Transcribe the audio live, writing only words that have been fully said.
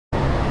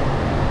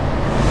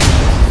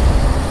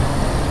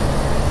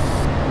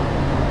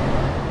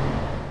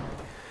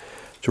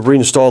To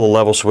reinstall the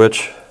level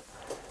switch,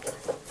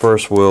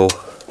 first we'll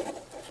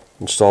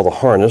install the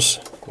harness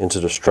into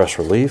the stress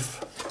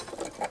relief.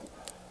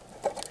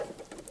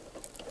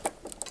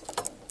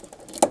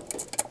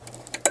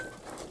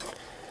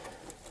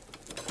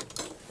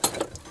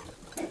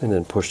 And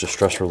then push the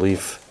stress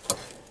relief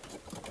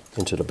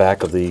into the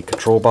back of the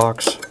control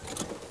box.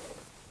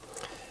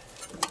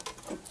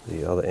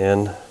 The other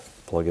end,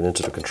 plug it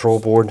into the control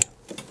board.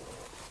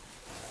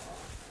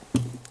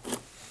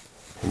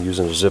 And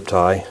using a zip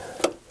tie,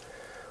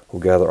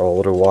 we'll gather all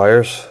of the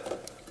wires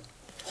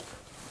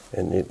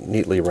and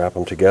neatly wrap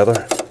them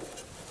together.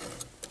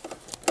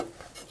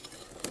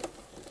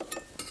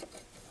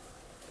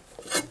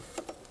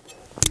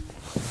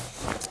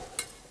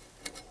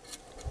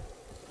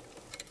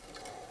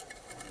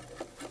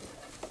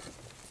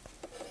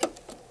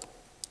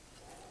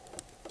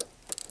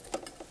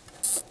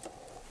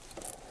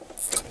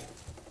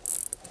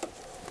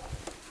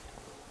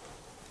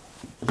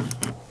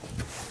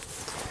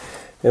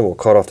 And we'll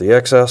cut off the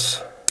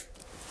excess,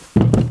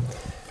 and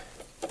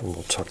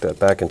we'll tuck that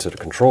back into the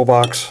control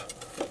box,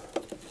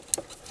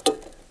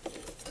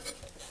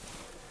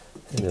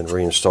 and then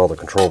reinstall the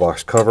control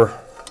box cover.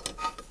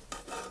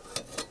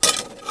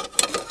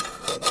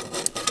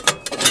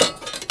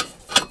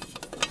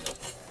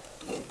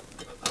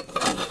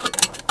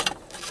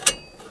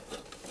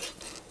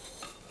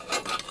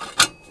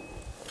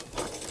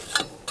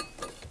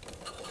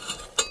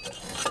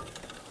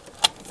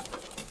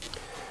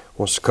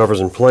 Once the cover's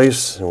in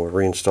place, and we'll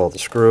reinstall the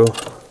screw.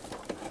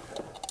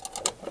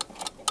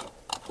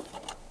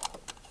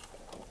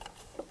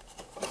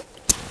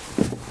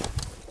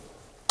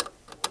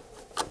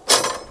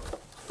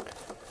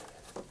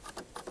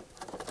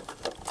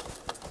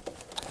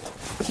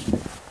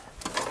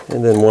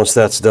 And then once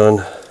that's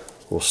done,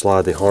 we'll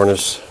slide the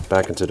harness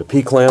back into the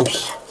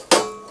P-clamps.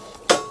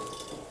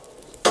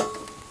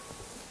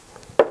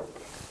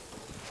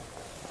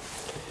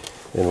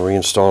 And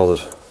reinstall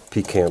the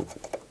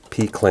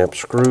P-clamp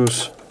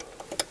screws.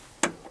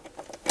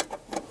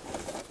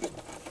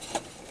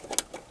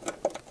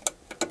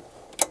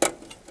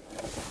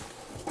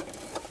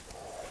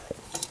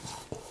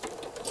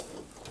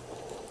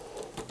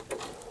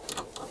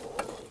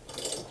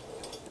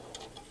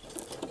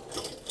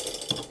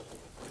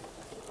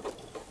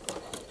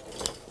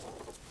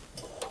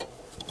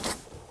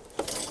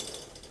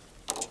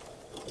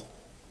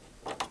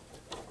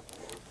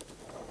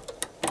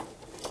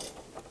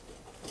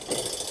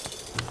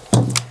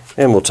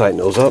 And we'll tighten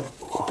those up.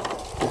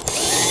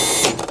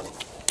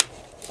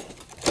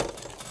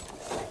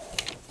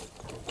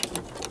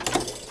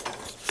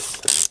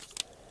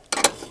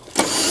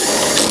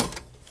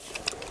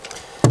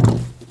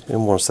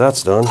 And once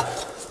that's done,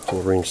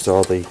 we'll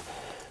reinstall the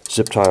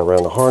zip tie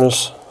around the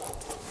harness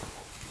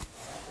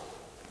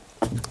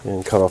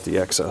and cut off the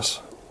excess.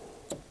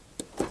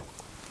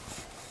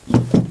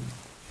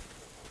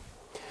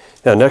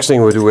 Now, next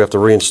thing we do, we have to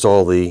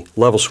reinstall the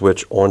level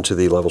switch onto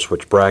the level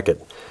switch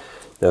bracket.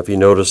 Now, if you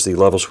notice, the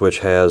level switch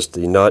has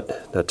the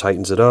nut that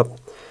tightens it up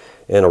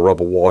and a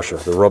rubber washer.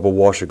 The rubber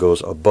washer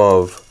goes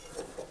above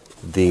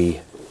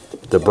the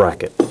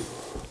bracket.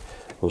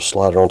 We'll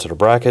slide it onto the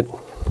bracket.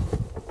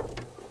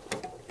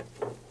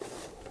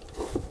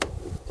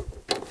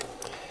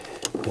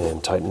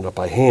 And tighten it up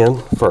by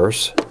hand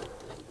first.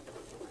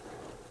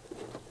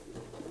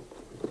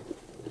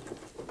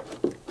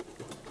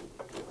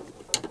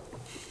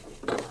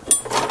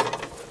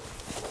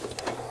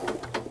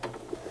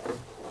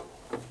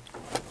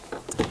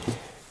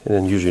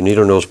 And then use your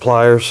needle nose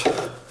pliers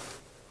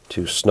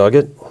to snug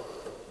it.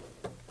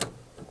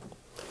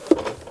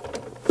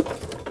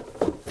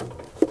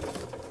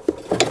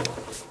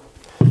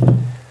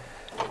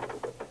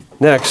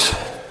 Next,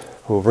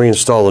 we'll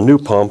reinstall a new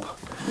pump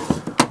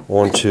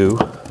onto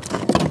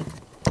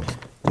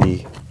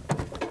the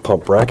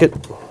pump bracket.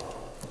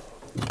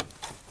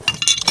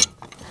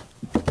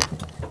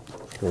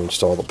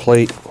 Reinstall the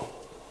plate.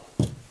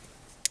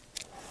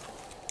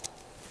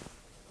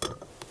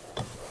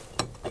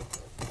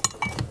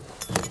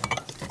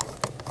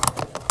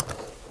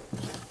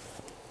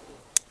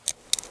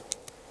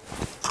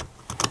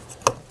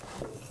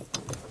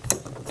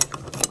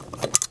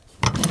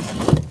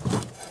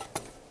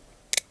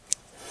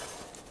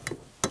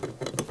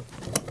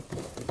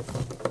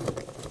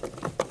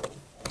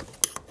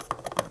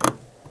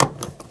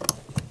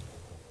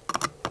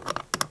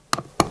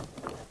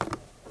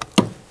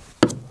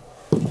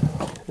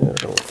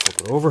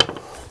 Over.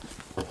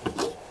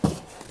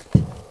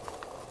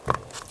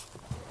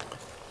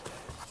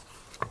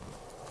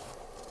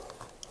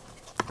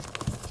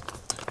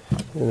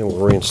 And then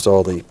we'll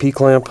reinstall the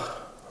P-clamp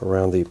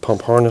around the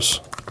pump harness.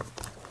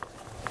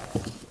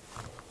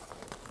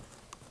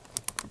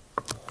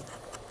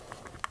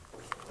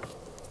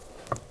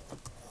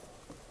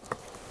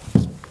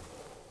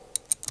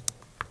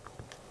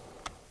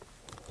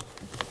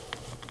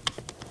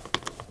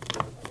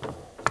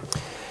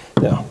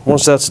 Now,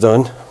 once that's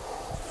done,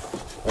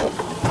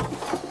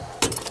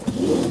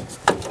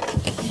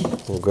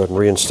 we'll go ahead and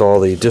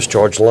reinstall the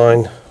discharge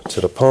line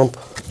to the pump.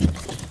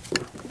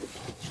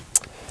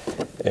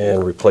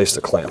 and replace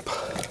the clamp.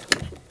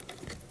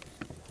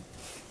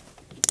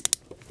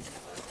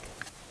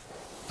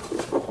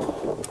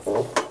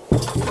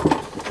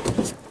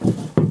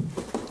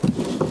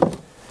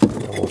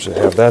 And once you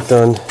have that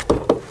done,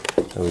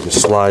 then we can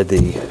slide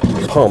the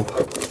pump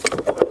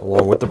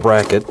along with the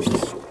bracket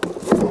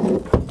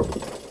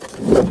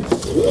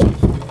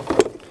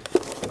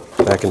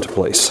back into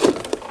place.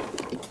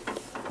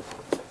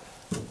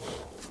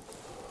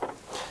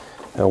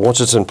 Now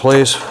once it's in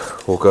place,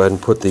 we'll go ahead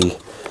and put this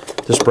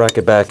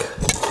bracket back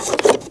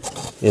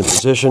in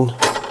position.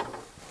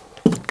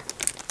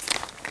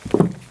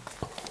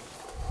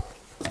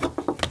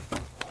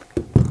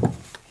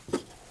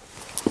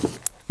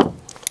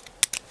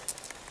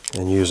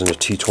 And using the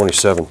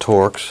T27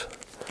 Torx,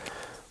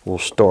 we'll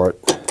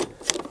start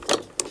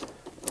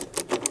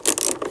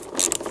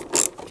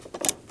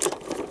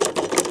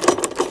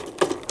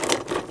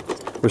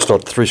the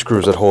 3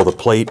 screws that hold the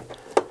plate,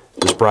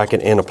 this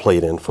bracket, and a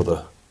plate in for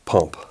the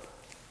pump.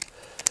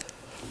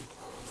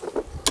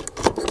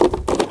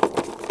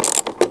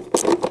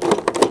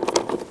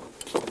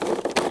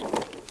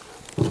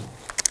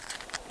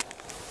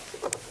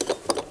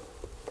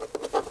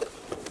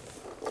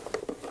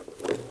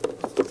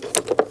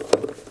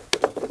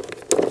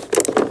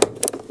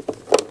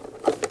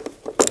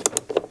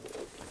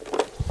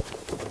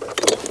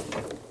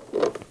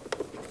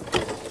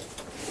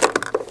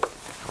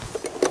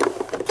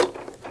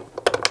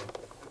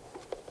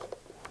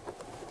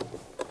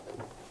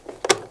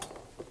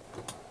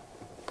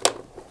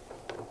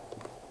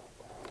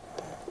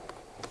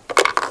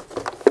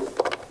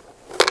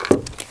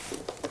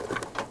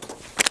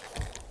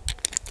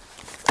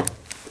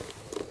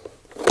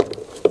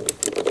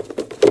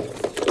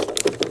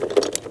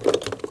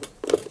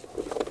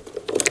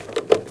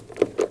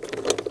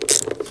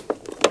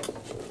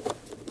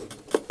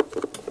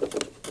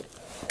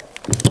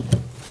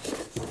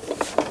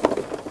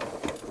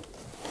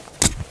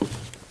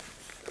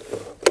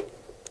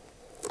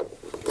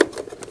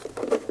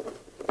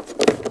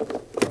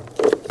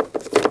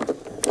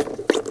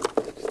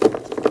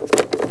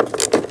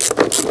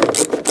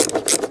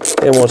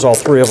 And once all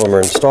 3 of them are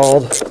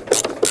installed,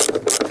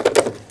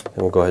 then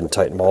we'll go ahead and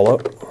tighten them all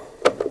up.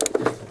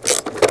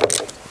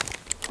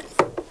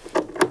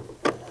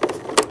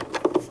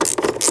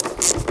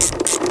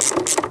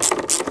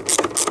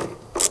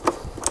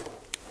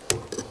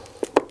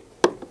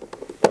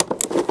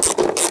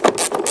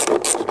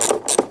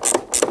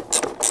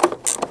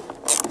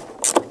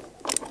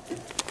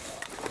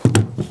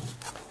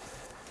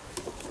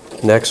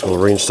 Next, we'll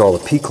reinstall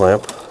the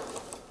P-clamp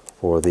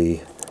for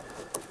the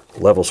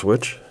level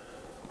switch.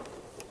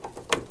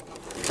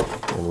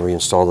 And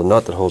reinstall the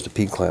nut that holds the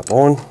P-clamp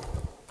on.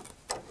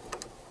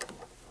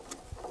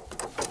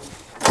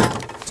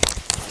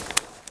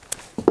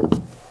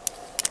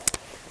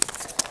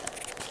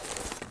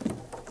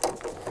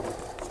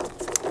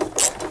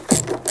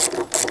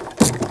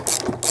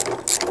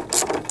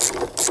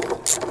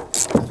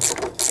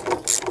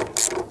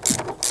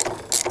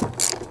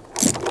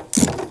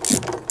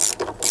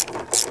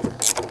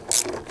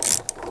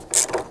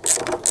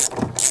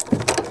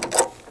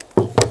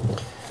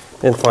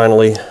 And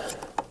finally,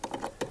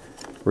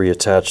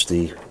 reattach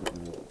the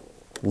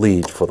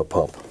lead for the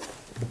pump.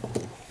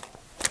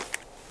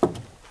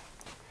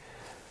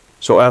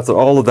 So after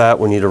all of that,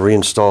 we need to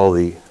reinstall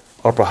the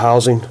upper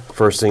housing.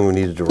 First thing we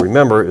needed to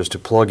remember is to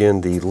plug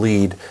in the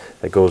lead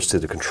that goes to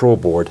the control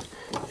board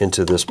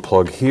into this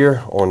plug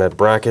here on that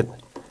bracket.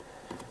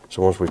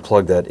 So once we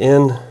plug that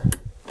in,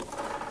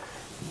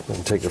 we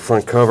can take the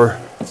front cover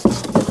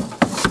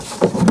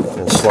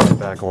and slide it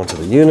back onto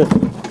the unit.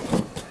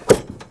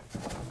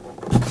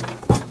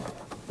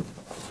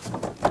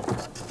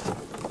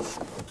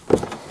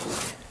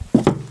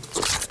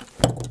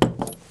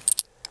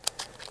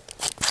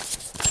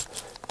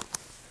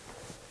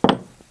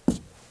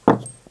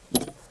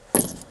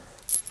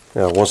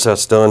 Now, once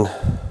that's done,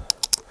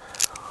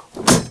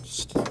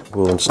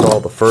 we'll install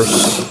the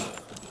first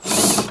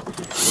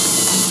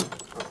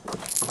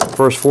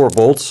 4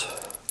 bolts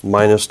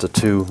minus the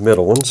 2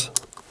 middle ones.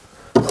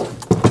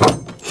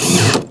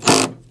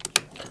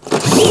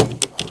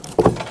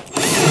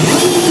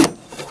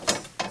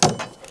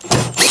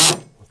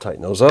 We'll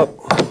tighten those up.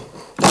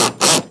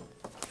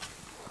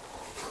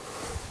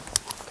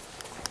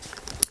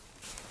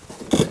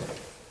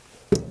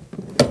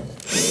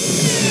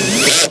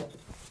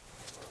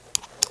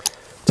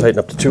 Tighten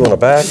up the 2 on the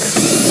back.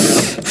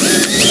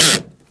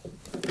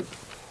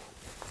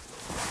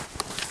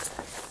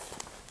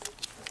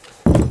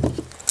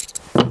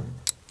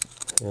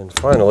 And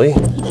finally,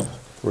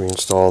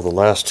 reinstall the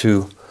last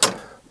 2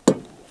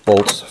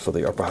 bolts for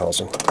the upper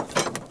housing.